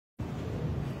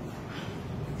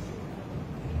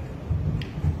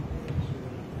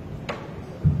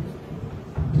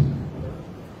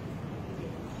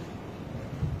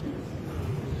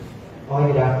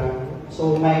Okay, good afternoon.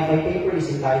 So my paper is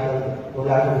entitled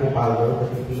Rolando Gripaldo, the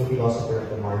Filipino philosopher of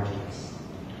the margins.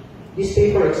 This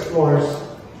paper explores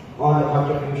on the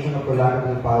contribution of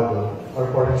Rolando Gripaldo,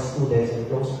 or for his students and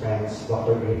close friends,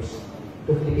 Dr. Grips,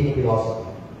 to Filipino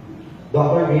philosophy.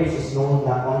 Dr. Grips is known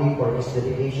not only for his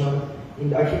dedication in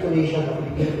the articulation of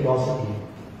Filipino philosophy,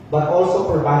 but also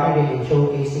for pioneering and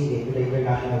showcasing it to the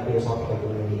international philosophical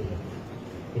community.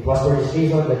 It was for this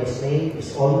reason that his name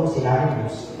is almost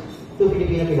synonymous to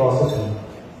Filipino philosophy,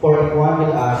 for if one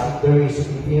will ask if there is a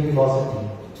Filipino philosophy,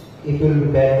 it will be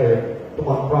better to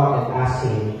confront and ask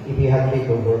him if he had read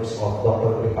the works of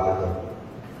Dr. Gripaldo.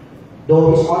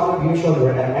 Though his contributions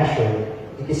were unmeasured,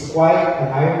 it is quite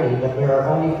an irony that there are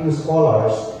only few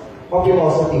scholars of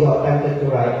philosophy who attempted to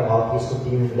write about his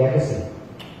continued legacy.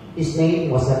 His name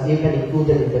was not even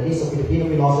included in the list of Filipino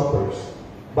philosophers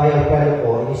by Alfredo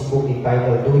Poe in his book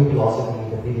entitled Doing Philosophy in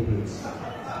the Philippines.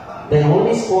 The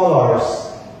only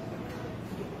scholars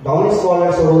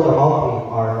who wrote about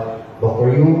him are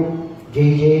Dr. Yu,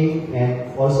 JJ,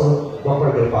 and also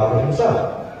Dr. Gripaldo himself.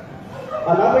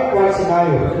 Another peculiar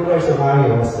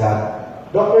scenario was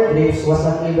that Dr. Grips was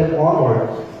not even honored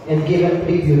and given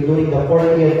tribute during the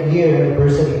 40th year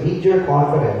anniversary major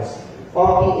conference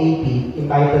of PAP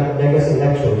entitled Legacy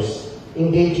Lectures,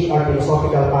 Engaging Our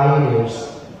Philosophical Pioneers,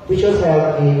 which was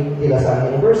held in De La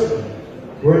Salle University,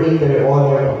 wherein they were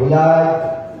honored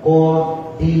Bulag,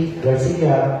 Co, D,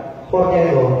 Garcia,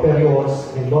 Cortero,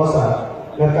 Perrios, Mendoza,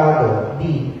 Mercado,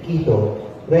 D, Quito,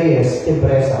 Reyes,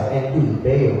 Timpresa, and D,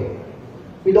 Beo.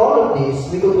 With all of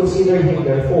this, we could consider him,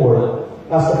 therefore,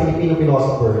 as the Filipino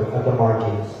philosopher at the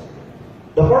margins.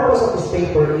 The purpose of this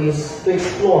paper is to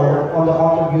explore on the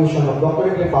contribution of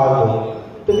Dr. Gripaldo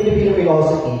to Filipino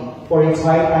philosophy, for it's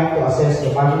high time to assess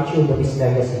the magnitude of his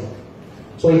legacy.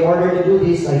 So in order to do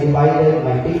this, I divided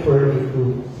my paper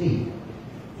into three.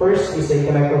 First is the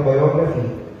intellectual biography.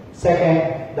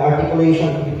 Second, the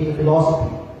articulation of Filipino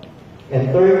philosophy.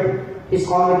 And third, his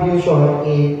contribution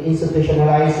in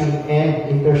institutionalizing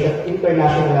and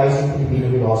internationalizing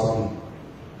Filipino philosophy.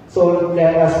 So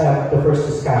let us have the first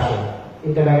discussion,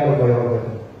 intellectual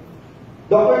biography.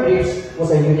 Dr. Grips was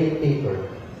a unique thinker.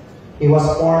 He was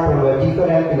formed from a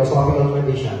different philosophical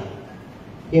tradition.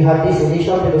 He had this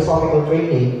initial philosophical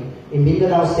training in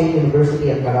Mindanao State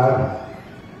University at Carabi.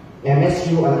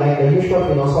 MSU, unlike the usual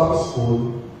philosophy school,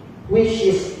 which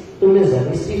is Tunisian,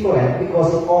 is different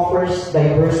because it offers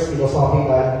diverse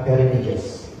philosophical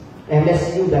heritages.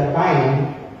 MSU that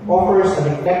time offers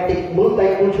an eclectic,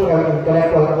 multicultural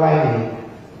intellectual climate,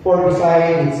 for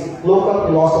beside its local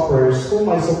philosophers, whom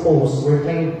I suppose were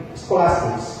trained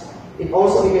scholastics, it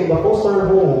also became the poster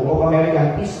home of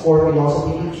American Peace Corps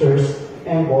philosophy teachers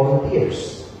and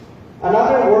volunteers.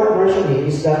 Another worth mentioning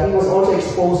is that he was also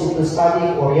exposed into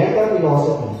studying Oriental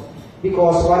philosophy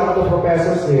because one of the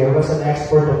professors there was an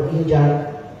expert of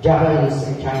Indian, Japanese,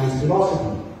 and Chinese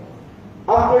philosophy.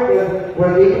 After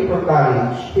graduating from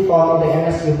college, he taught in the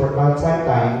MSU for quite some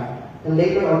time and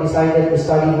later on decided to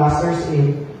study masters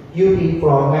in UP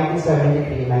from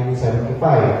 1973 and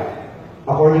 1975.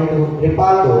 According to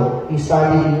Gripaldo, he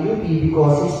studied in UP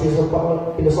because his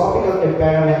philosophical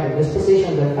temperament and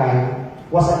disposition at that time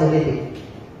was analytic,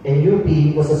 and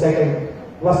UP was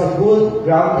a good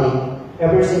grounding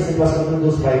ever since it was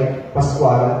introduced by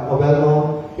Pascual, a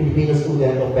well-known Filipino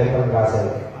student of Bertrand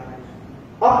Russell.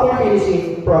 After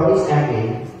finishing from his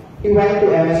MA, he went to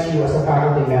MSU as a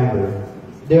faculty member.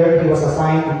 There, he was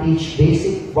assigned to teach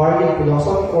basic varied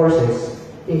philosophy courses,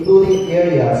 including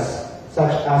areas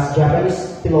such as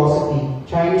Japanese philosophy,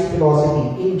 Chinese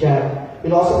philosophy, Indian,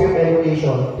 philosophy of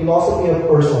education, philosophy of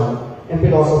person, and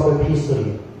philosophy of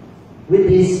history. With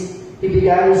this, he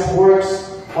began his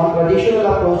works on traditional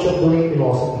approach of doing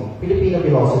philosophy, Filipino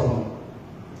philosophy.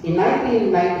 In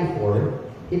 1994,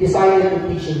 he decided to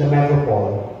teach in the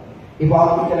Metropole. He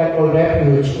found intellectual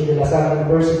refuge in the La Salle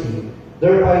University,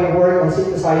 thereby worked on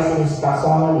synthesizing his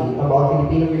taxonomy about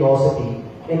Filipino philosophy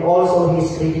and also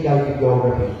his critical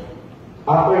bibliography.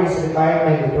 After his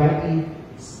retirement in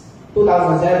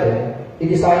 2007, he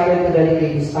decided to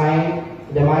dedicate his time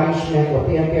to the management of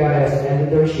PMPRS and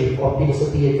editorship of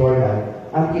Philosophia Journal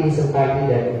until his retirement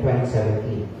death in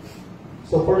 2017.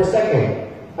 So for the second,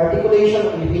 articulation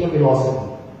of Filipino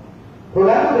philosophy.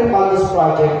 Rolando Gripaldo's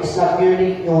project is not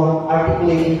merely on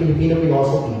articulating Filipino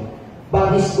philosophy,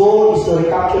 but his goal is to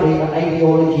recapitulate an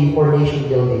ideology for nation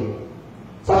building.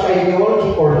 Such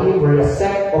ideology for him were a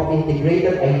set of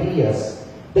integrated ideas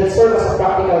that serve as a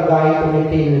practical guide to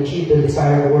maintain and achieve the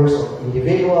desired works of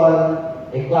individual,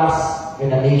 a class,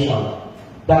 and a nation.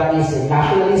 That is, a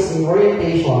nationalist in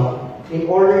orientation in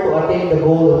order to attain the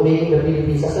goal of making the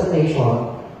Philippines as a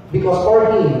nation Because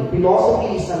for him,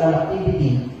 philosophy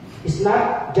is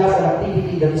not just an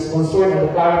activity that is concerned with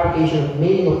the clarification of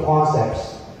meaning of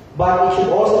concepts, but it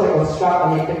should also reconstruct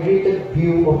an integrated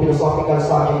view of philosophical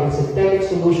subject and synthetic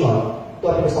solution to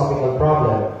a philosophical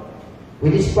problem.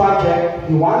 With this project,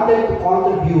 he wanted to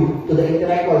contribute to the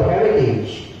intellectual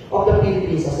heritage of the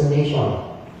Philippines as a nation.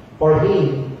 For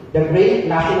him, the great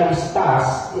nationalist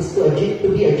task is to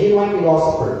be a genuine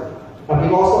philosopher, a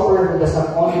philosopher who does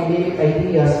not only mimic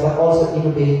ideas but also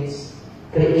innovates,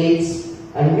 creates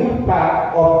a new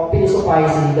path of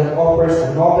philosophizing that offers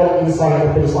a novel insight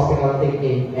of philosophical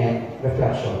thinking and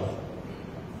reflection.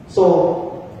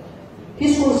 So,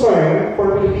 his concern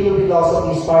for Filipino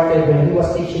philosophy started when he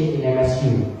was teaching in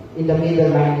MSU in the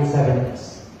middle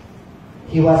 1970s.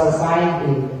 He was assigned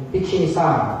in teaching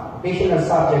some occasional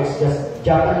subjects, just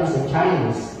Japanese and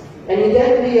Chinese, and he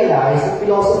then realized that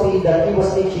philosophy that he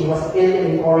was teaching was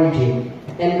alien in origin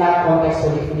and not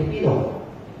contextually Filipino,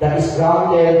 that is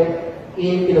grounded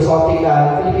in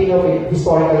Filipino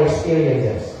historical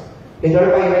experiences. He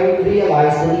thereby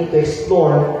realized the need to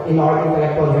explore in our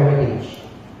intellectual heritage.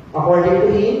 According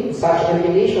to him, such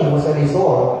alienation was a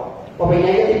result of a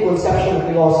negative conception of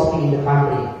philosophy in the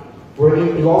country,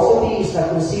 wherein philosophy is not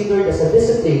considered as a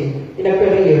discipline in a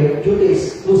career due to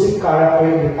exclusive character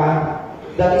in the country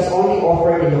that is only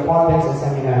offered in the convents and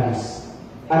seminaries.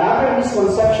 Another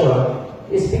misconception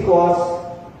is because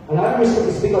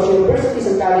universities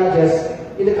and colleges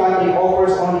in the country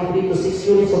offers only 3 to 6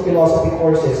 units of philosophy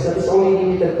courses that is only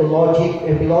limited to logic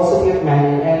and philosophy of man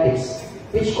and ethics,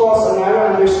 which cause a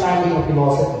narrow understanding of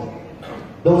philosophy.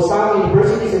 Though some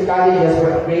universities and colleges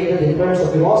were upgraded in terms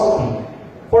of philosophy,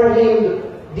 for him,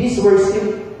 these were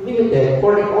still limited,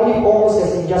 for it only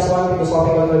focuses in just one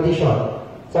philosophical tradition,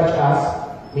 such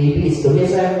as maybe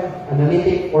Stoicism,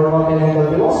 analytic, or continental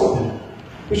philosophy,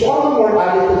 which all the more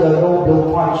added to the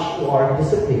low-blow punch to our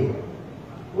discipline.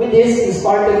 With this, he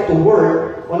started to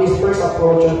work on his first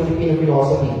approach on Filipino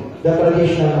philosophy, the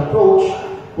traditional approach,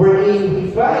 wherein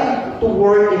he tried to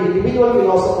work in individual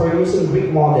philosopher using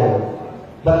Greek model.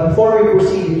 But before we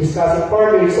proceed in discussing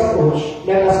further his approach,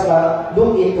 let us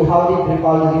look into how did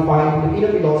Gripaldo define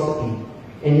Filipino philosophy.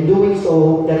 And in doing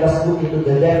so, let us look into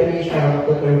the definition of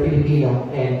the term Filipino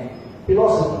and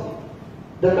philosophy.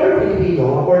 The term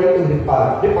Filipino, according to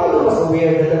Gripaldo was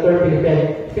aware that the term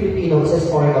Filipino is a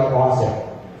historical concept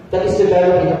that is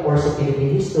developed in the course of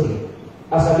Philippine history.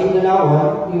 As a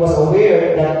Mindanaoan, he was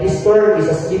aware that this term is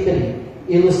a slippery,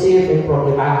 elusive, and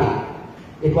problematic.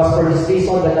 It was for this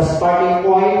reason that as starting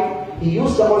point, he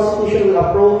used the constitutional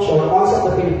approach or concept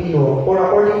of Filipino, or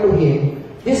according to him,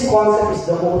 this concept is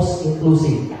the most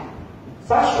inclusive.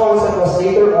 Such concept was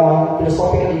later on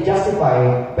philosophically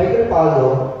justified by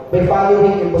Gripaldo by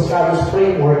following Emboscado's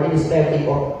framework in his ethic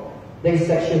of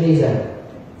dissectionism.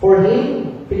 For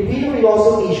him, Filipino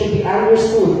philosophy should be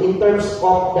understood in terms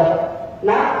of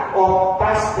not of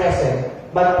past present,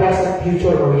 but present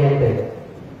future oriented.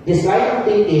 This line of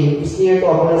thinking is near to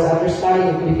a balanced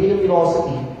understanding of Filipino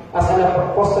philosophy as an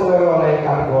posteriori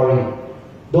category.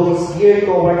 Though it's geared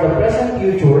toward the present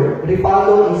future,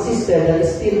 Gripaldo insisted that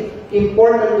it's still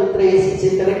important to trace its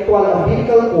intellectual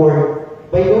umbilical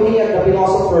cord by looking at the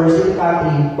philosophers in the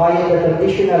country via the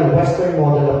traditional Western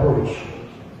model approach.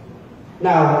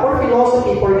 Now, for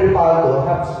philosophy, for Gripaldo,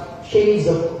 have shades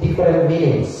of different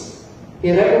meanings.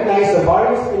 He recognized the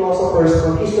various philosophers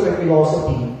from history of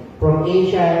philosophy, from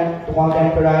ancient to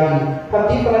contemporary, have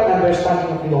different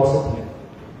understanding of philosophy.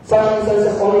 Such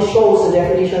instances only shows the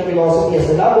definition of philosophy as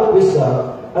the love of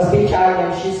wisdom has been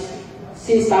challenged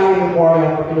since time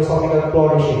immemorial for philosophical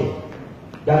flourishing.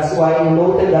 That's why he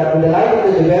noted that in the light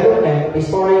of the development of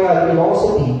historical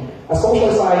philosophy, a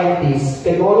social scientist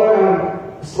can no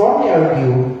longer strongly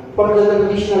argue for the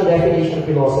traditional definition of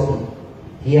philosophy.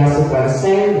 He has to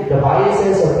transcend the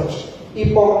biases of each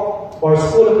epoch or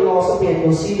school of philosophy and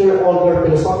consider all their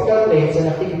philosophical claims and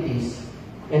activities.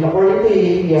 And according to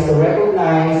him, he has to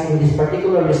recognize in this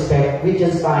particular respect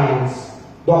Wittgenstein's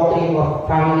doctrine of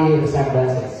family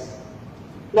resemblances.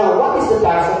 Now, what is the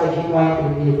task of a genuine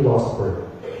Filipino philosopher?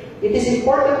 It is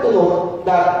important to note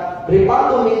that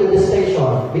Gripaldo made the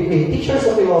distinction between teachers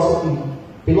of philosophy,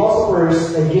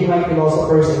 philosophers, and genuine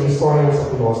philosophers and historians of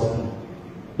philosophy.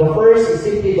 The first is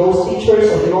simply those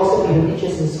teachers of philosophy who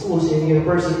teaches in schools and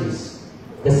universities.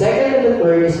 The second and the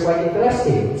third is quite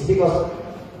interesting.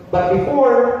 But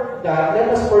before that, let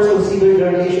us first consider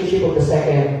the relationship of the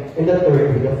second and the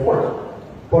third with the fourth.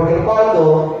 For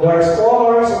Gripaldo, there are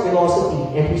scholars of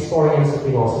philosophy and historians of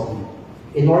philosophy.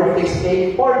 In order to explain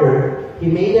it further, he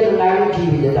made an analogy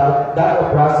with that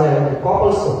of Russell and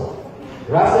Copplestone.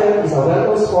 Russell is a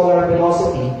well-known scholar of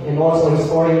philosophy and also a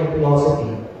historian of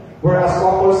philosophy, whereas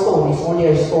Copplestone is only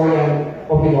a historian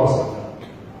of philosophy.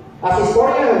 As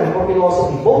historian of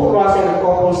philosophy, both Russell and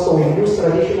Copplestone use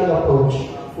traditional approach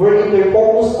wherein they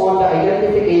focus on the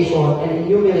identification and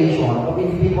enumeration of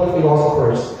individual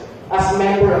philosophers as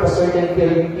members of a certain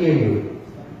period.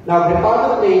 Now,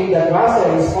 Gripaldo claimed that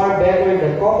Russell is far better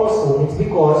than Copplestone. It's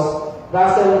because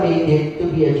Russell made it to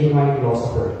be a genuine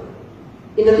philosopher.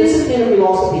 In the discipline of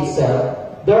philosophy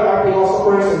itself, there are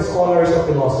philosophers and scholars of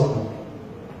philosophy.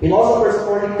 Philosophers,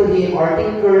 according to him, are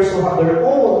thinkers who have their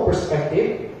own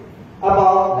perspective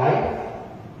about life,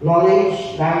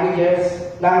 knowledge,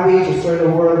 language,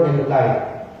 external world, and the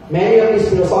like. Many of these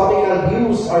philosophical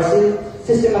views are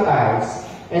systematized,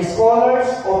 and scholars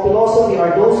of philosophy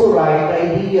are those who write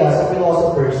the ideas of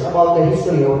philosophers about the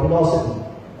history of philosophy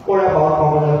or about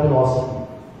common philosophy.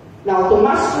 Now, to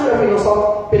master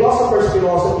a philosopher's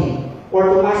philosophy or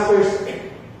to master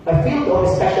a field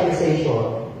of specialization,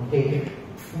 okay,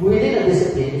 within a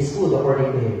discipline is good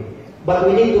according to him. But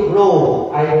we need to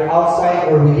grow either outside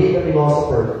or within the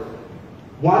philosopher.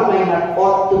 One may not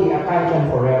ought to be a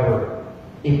Kantian forever.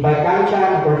 If by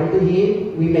Kantian, according to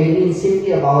him, we may mean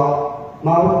simply about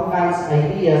Mount Kant's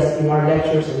ideas in our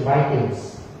lectures and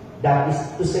writings. That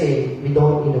is to say, we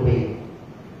don't innovate.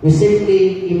 We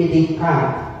simply imitate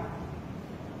Kant.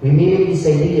 We mimic his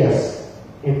ideas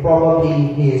and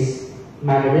probably his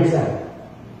mannerism.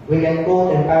 We can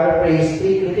quote and paraphrase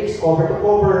three critics cover to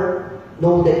cover,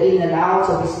 know the in and outs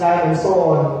of his life and so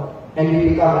on, and we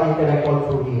become an intellectual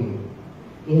through him.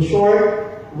 In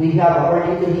short, we have,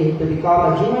 according to him, to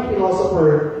become a genuine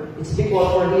philosopher. It's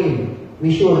because for him,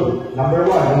 we should, number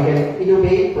one, we can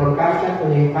innovate from Kantian to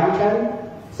neo-Kantian.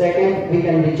 Second, we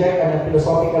can reject a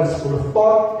philosophical school of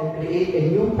thought and create a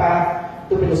new path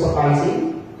to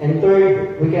philosophizing. And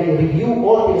third, we can review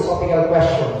all philosophical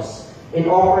questions and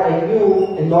offer a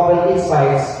new and novel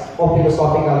insights of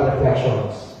philosophical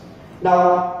reflections.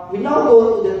 Now, we now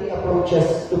go to the three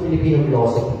approaches to Filipino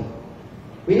philosophy.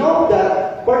 We know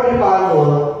that for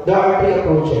Gripaldo, there are three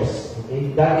approaches.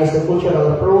 Okay? That is the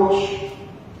cultural approach,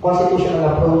 constitutional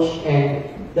approach, and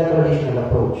the traditional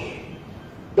approach.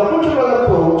 The cultural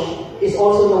approach is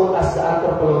also known as the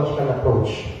anthropological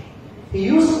approach. He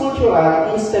used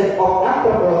cultural instead of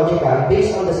anthropological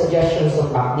based on the suggestions of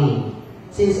MacNeil.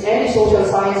 Since any social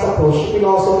science approach to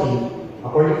philosophy,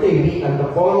 according to him, be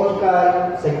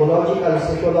anthropological, psychological,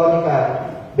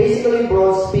 sociological, basically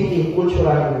broad speaking,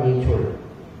 cultural in nature.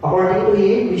 According to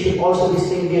him, we should also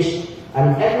distinguish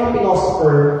an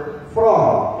ethno-philosopher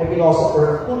from a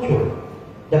philosopher of culture.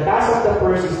 The task of the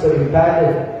first is to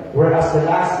embody, whereas the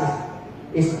last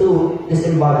is to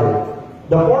disembody.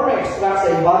 The former extracts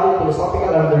the embodied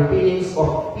philosophical underpinnings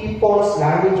of people's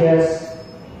languages,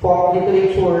 folk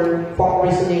literature, folk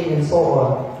reasoning, and so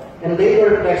on, and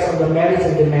later reflects on the merits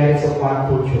and demerits of one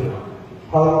culture.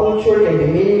 How culture can be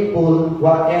meaningful,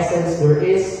 what essence there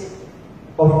is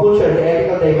of culture, the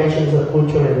ethical dimensions of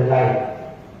culture, and the like.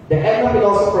 The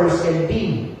ethno-philosophers can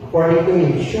be, according to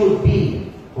him, should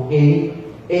be, okay,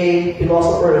 a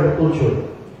philosopher of culture.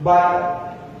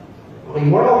 But, okay,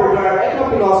 moreover, there are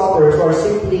ethno-philosophers who are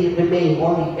simply remain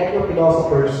only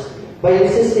ethno-philosophers by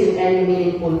resisting any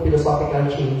meaningful philosophical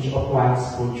change of one's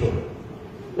culture.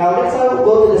 Now, let's now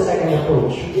go to the second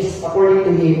approach, which is, according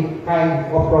to him, kind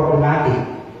of problematic.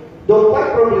 Though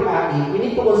quite problematic, we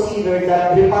need to consider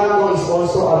that Gripaldo is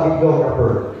also a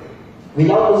bibliographer.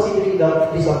 Without considering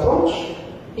this approach,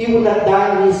 he would have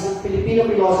done his Filipino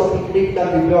philosophy critical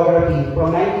bibliography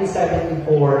from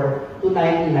 1974 to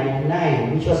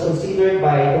 1999, which was considered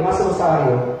by Tomas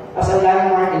Rosario as a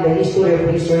landmark in the history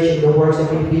of research in the works of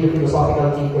Filipino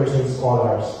philosophical thinkers and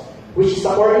scholars, which is,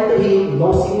 according to him,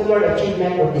 no similar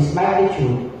achievement of this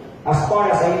magnitude, as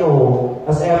far as I know,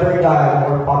 has ever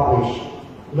done or published.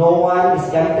 No one is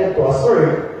tempted to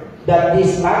assert that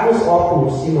this magnus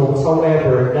opus,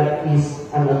 however, that is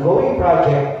an ongoing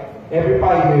project every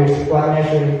 5 years to a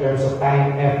measure in terms of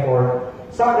time, effort,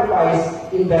 sacrifice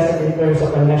invested in terms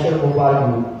of unmeasurable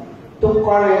value to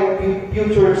current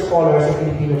future scholars of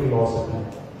Filipino philosophy.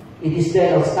 It is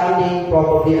then outstanding,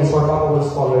 probably unsurpassable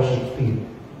scholarship field.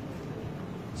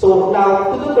 So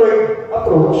now, to the third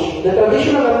approach, the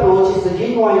traditional approach is the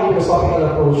genuine philosophical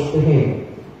approach to him.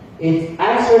 It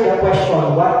answers the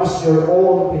question, what is your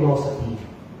own philosophy?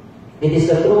 It is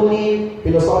the truly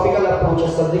philosophical approach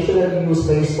as traditionally used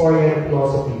by historians of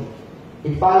philosophy.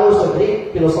 It follows the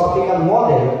Greek philosophical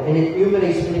model, and it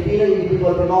enumerates Filipino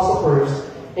individual philosophers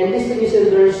and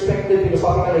distinguishes their respective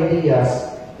philosophical ideas,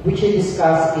 which he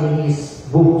discussed in his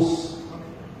books.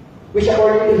 which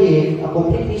according to him, a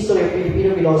complete history of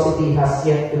Filipino philosophy has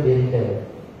yet to be written.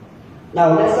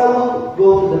 Now, let's now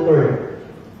go to the third,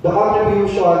 the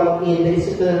contribution in the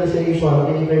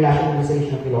institutionalization and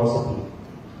internationalization of philosophy.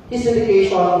 His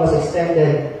dedication was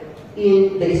extended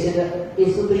in the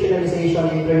institutionalization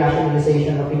and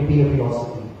internationalization of Filipino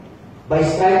philosophy by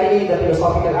strengthening the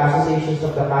philosophical associations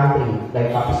of the country,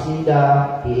 like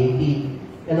Kapislinda, PAP,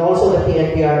 and also the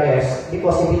PNPRS,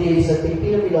 because he believes that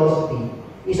Filipino philosophy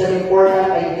is an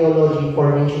important ideology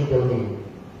for nation building.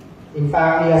 In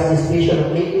fact, he has this vision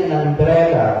of making an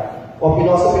umbrella of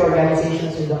philosophy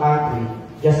organizations in the country,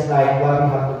 just like what we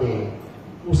have today.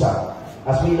 USA,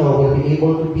 as we know, will be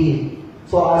able to be,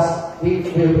 so as we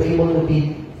will be able to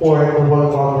be for the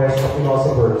World Congress of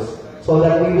Philosophers, so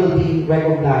that we will be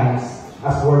recognized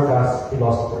as world-class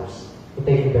philosophers. So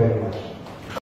thank you very much.